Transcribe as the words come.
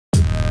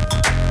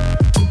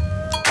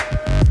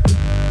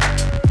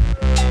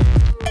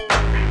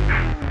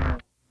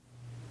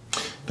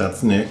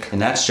That's Nick.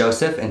 And that's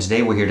Joseph, and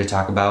today we're here to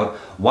talk about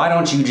Why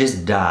Don't You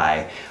Just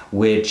Die,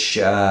 which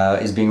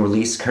is being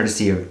released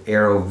courtesy of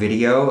Arrow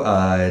Video.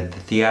 The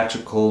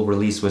theatrical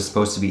release was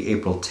supposed to be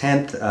April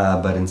 10th,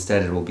 but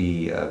instead it will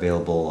be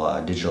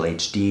available digital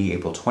HD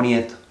April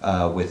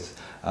 20th with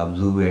a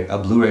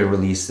Blu-ray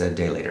release a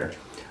day later.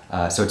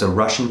 So it's a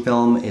Russian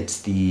film.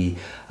 It's the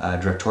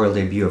directorial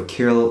debut of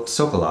Kirill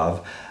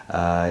Sokolov.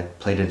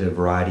 Played at a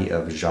variety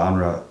of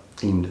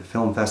genre-themed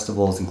film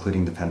festivals,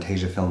 including the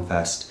Fantasia Film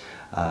Fest,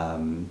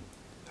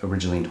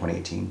 originally in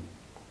 2018.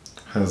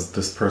 Has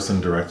this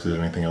person directed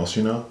anything else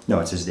you know? No,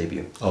 it's his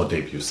debut. Oh,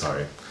 debut,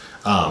 sorry.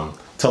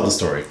 Tell the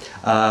story.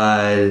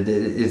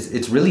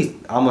 It's really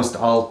almost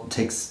all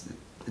takes,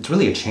 it's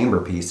really a chamber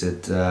piece.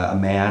 It's a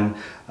man,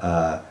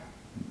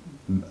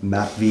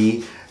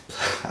 Matvey,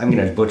 I'm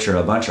going to butcher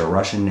a bunch of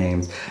Russian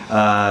names,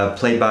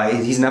 played by,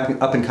 he's an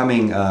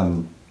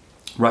up-and-coming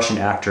Russian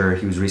actor.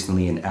 He was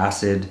recently in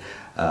Acid,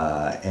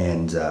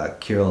 and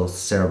Kirill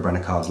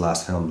Serebrenikov's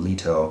last film,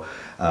 Leto.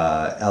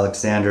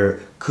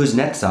 Aleksandr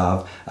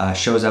Kuznetsov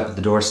shows up at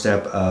the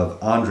doorstep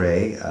of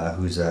Andrey,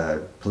 who's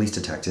a police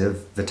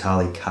detective,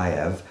 Vitaliy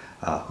Khaev,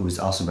 who's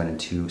also been in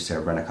 2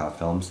 Serebrennikov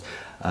films.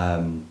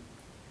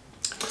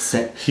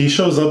 He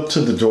shows up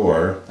to the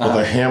door with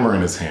a hammer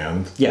in his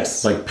hand.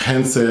 Yes. Like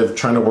pensive,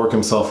 trying to work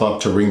himself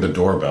up to ring the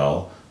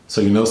doorbell.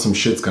 So you know some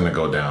shit's gonna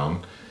go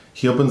down.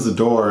 He opens the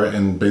door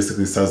and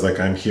basically says, like,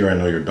 I'm here, I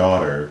know your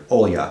daughter.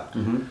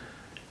 Olya.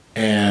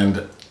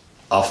 And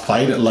a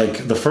fight,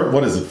 like, the first,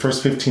 what is it,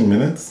 first 15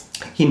 minutes?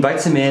 He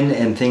invites him in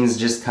and things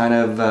just kind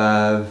of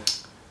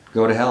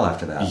go to hell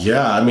after that.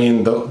 Yeah, I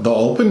mean, the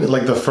open,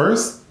 like the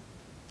first,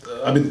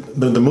 I mean,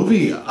 the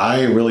movie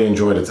I really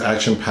enjoyed. It's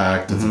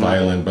action-packed, it's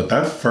violent, but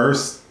that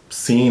first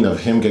scene of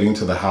him getting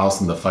to the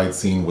house and the fight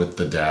scene with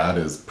the dad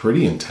is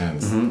pretty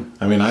intense.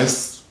 I mean, I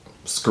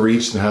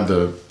screeched and had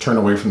to turn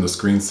away from the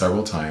screen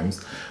several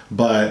times.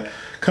 But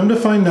come to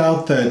find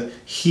out that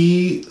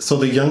so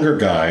the younger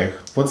guy,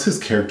 what's his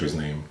character's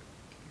name?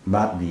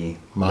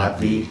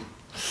 Matvey.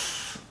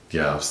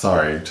 Yeah,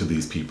 sorry to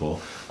these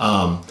people.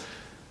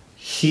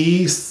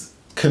 He's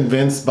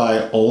convinced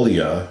by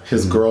Olya,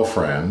 his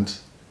girlfriend,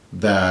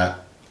 that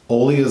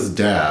Olya's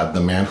dad,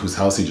 the man whose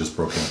house he just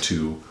broke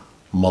into,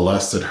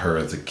 molested her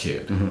as a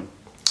kid.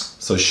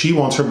 So she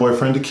wants her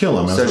boyfriend to kill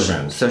him as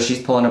revenge. So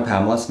she's pulling a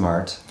Pamela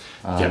Smart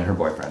on her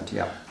boyfriend,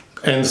 yeah.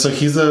 And so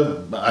he's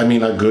a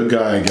good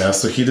guy, I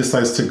guess. So he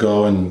decides to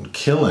go and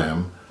kill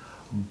him.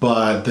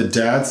 But the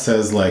dad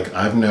says, like,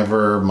 I've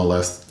never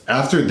molested.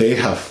 After they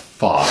have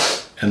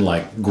fought and,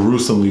 like,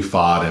 gruesomely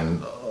fought,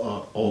 and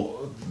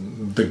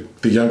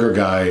the younger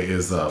guy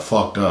is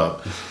fucked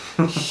up.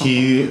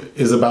 He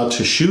is about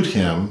to shoot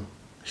him.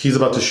 He's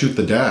about to shoot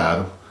the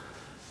dad.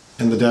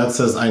 And the dad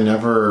says, I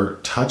never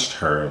touched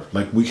her.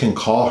 Like, we can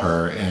call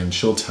her and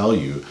she'll tell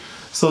you.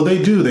 So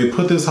they do. They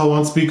put this hoe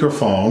on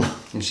speakerphone.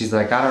 And she's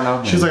like, I don't know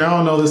him. She's like, I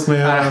don't know this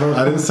man.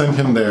 I didn't send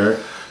him there.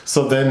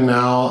 So then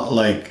now,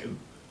 like,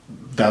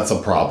 that's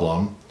a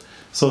problem.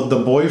 So the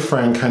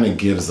boyfriend kind of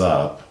gives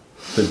up.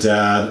 The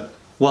dad...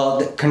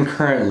 Well,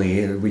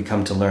 concurrently, we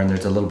come to learn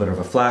there's a little bit of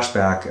a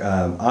flashback.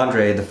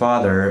 Andrey, the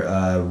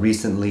father,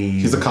 recently...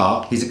 He's a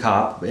cop. He's a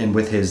cop, and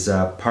with his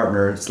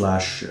partner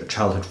 /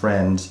 childhood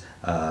friend,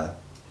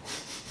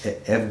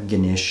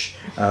 Evgenish,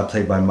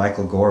 played by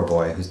Mikhail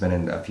Gorevoy, who's been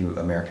in a few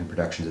American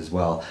productions as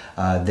well.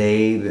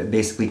 They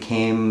basically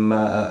came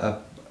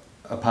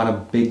upon a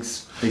big...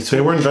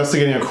 They were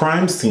investigating a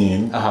crime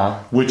scene,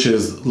 which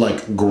is,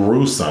 like,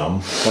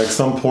 gruesome. Like,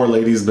 some poor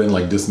lady's been,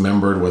 like,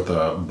 dismembered with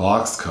a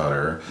box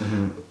cutter.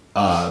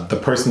 The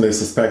person they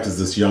suspect is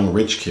this young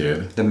rich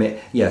kid.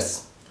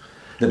 Yes.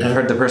 The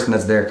person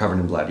that's there covered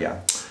in blood,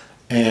 yeah.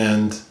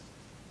 And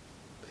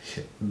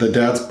the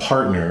dad's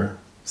partner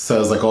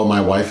says, like, oh,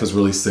 my wife is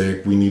really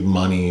sick. We need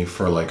money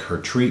for, like, her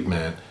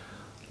treatment.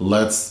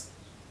 Let's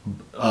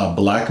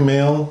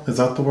blackmail, is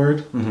that the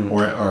word?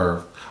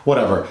 Or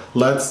whatever.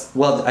 It's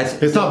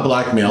not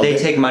blackmail. They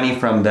take money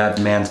from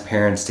that man's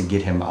parents to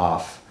get him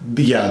off.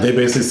 Yeah, they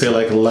basically say,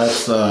 like,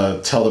 let's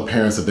tell the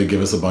parents if they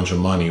give us a bunch of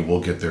money,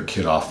 we'll get their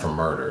kid off for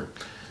murder.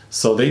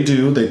 So they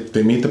do.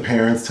 They meet the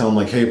parents, tell them,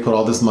 like, hey, put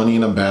all this money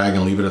in a bag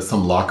and leave it at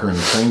some locker in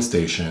the train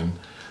station.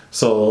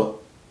 So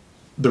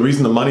the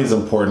reason the money is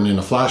important in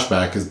a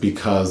flashback is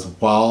because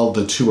while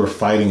the two are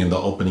fighting in the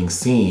opening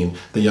scene,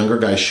 the younger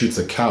guy shoots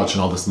a couch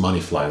and all this money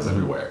flies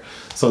everywhere.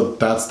 So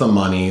that's the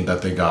money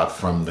that they got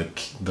from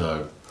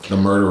the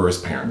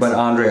murderer's parents. But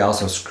Andrey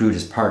also screwed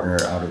his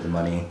partner out of the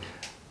money,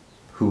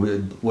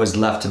 who was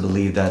left to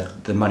believe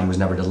that the money was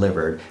never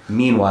delivered.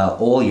 Meanwhile,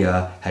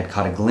 Olya had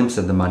caught a glimpse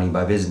of the money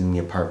by visiting the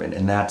apartment,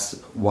 and that's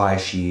why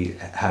she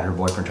had her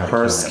boyfriend try to kill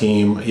him. Her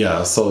scheme,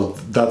 yeah, so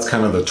that's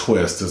kind of the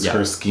twist, is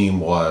her scheme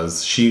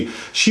was, she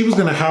was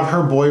gonna have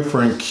her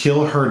boyfriend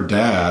kill her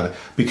dad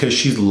because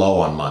she's low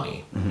on money.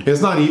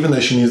 It's not even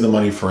that she needs the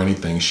money for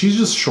anything, she's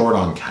just short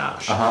on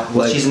cash. Well,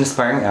 like, she's an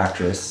aspiring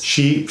actress.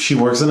 She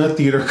works in a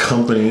theater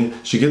company,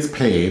 she gets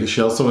paid,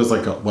 she also is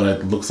like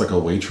what looks like a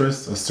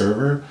waitress, a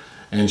server,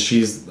 and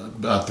she's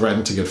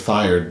threatened to get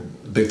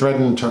fired they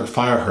threaten to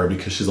fire her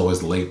because she's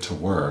always late to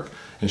work.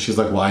 And she's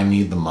like, well, I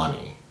need the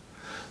money.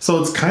 So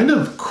it's kind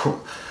of,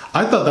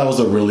 I thought that was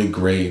a really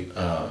great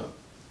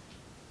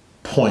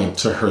point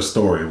to her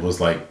story. Was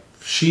like,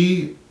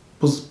 she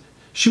was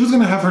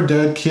going to have her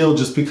dad killed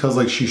just because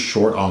like she's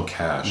short on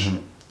cash.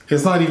 Mm-hmm.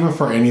 It's not even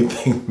for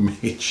anything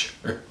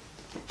major.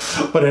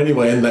 But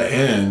anyway, in the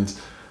end,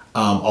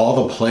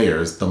 all the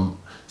players, so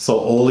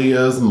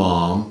Olya's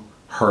mom,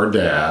 her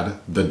dad,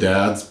 the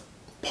dad's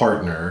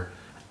partner,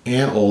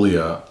 and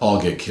Olya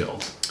all get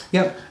killed.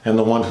 Yep. And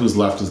the one who's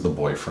left is the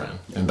boyfriend.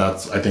 And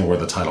that's, I think, where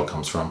the title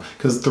comes from.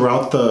 Because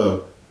throughout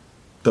the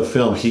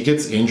film, he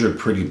gets injured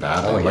pretty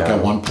badly. Oh, yeah. Like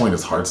at one point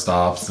his heart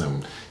stops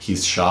and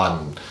he's shot.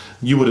 And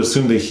you would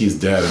assume that he's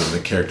dead. And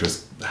the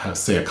characters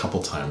say a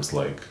couple times,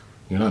 like,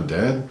 you're not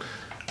dead?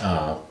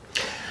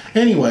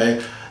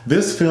 Anyway,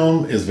 this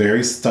film is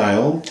very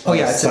stylized.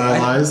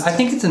 I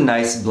think it's a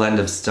nice blend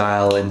of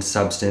style and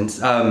substance.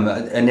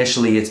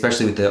 Initially,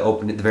 especially with the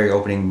very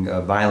opening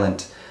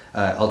violent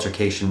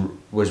altercation,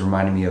 was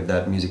reminding me of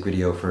that music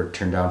video for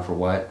Turn Down for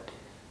What?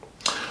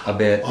 A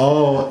bit.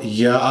 Oh,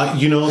 yeah.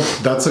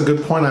 That's a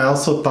good point. I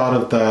also thought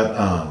of that,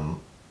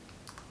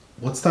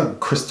 what's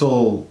that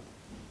Crystal,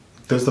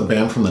 there's the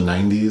band from the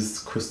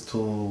 90s,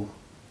 Crystal,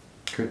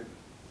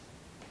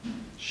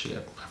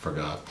 shit, I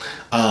forgot.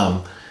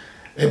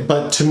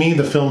 But to me,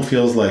 the film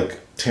feels like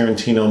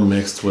Tarantino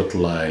mixed with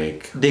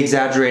like... The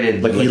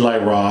exaggerated... Like Eli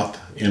Roth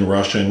in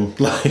Russian.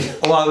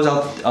 Well, I was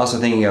also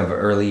thinking of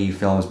early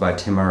films by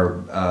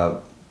Timur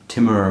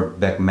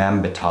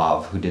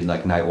Bekmambetov, who did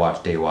like Night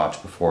Watch, Day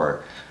Watch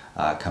before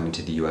coming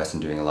to the US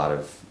and doing a lot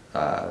of,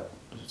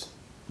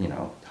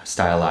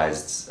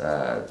 stylized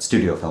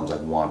studio films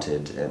like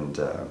Wanted. And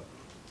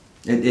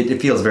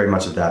it feels very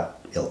much of that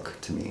ilk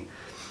to me.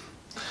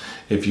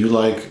 If you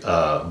like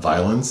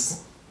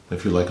violence...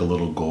 If you like a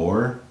little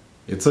gore,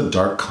 it's a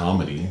dark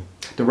comedy.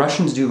 The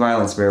Russians do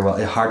violence very well.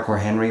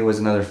 Hardcore Henry was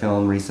another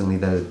film recently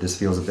that this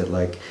feels a bit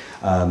like.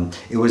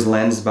 It was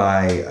lensed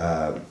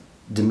by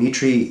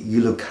Dmitry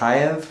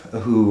Ulukhaev,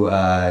 who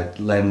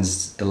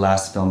lensed the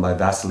last film by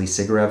Vasily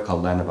Sigarev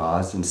called Land of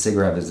Oz. And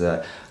Sigarev is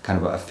a kind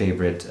of a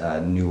favorite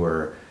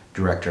newer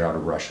director out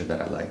of Russia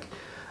that I like.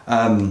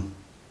 I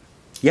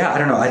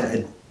don't know.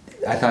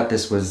 I thought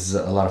this was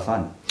a lot of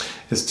fun.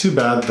 It's too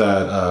bad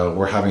that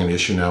we're having an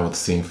issue now with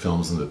seeing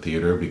films in the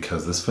theater,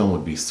 because this film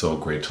would be so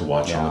great to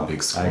watch on the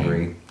big screen. I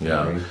agree. Yeah.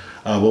 I agree.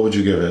 What would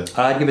you give it?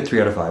 I'd give it 3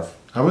 out of 5.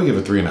 I would give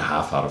it 3.5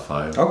 out of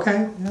 5.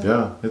 Okay.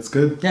 Yeah, it's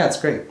good. Yeah, it's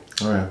great.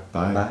 All right.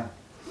 Bye. Bye.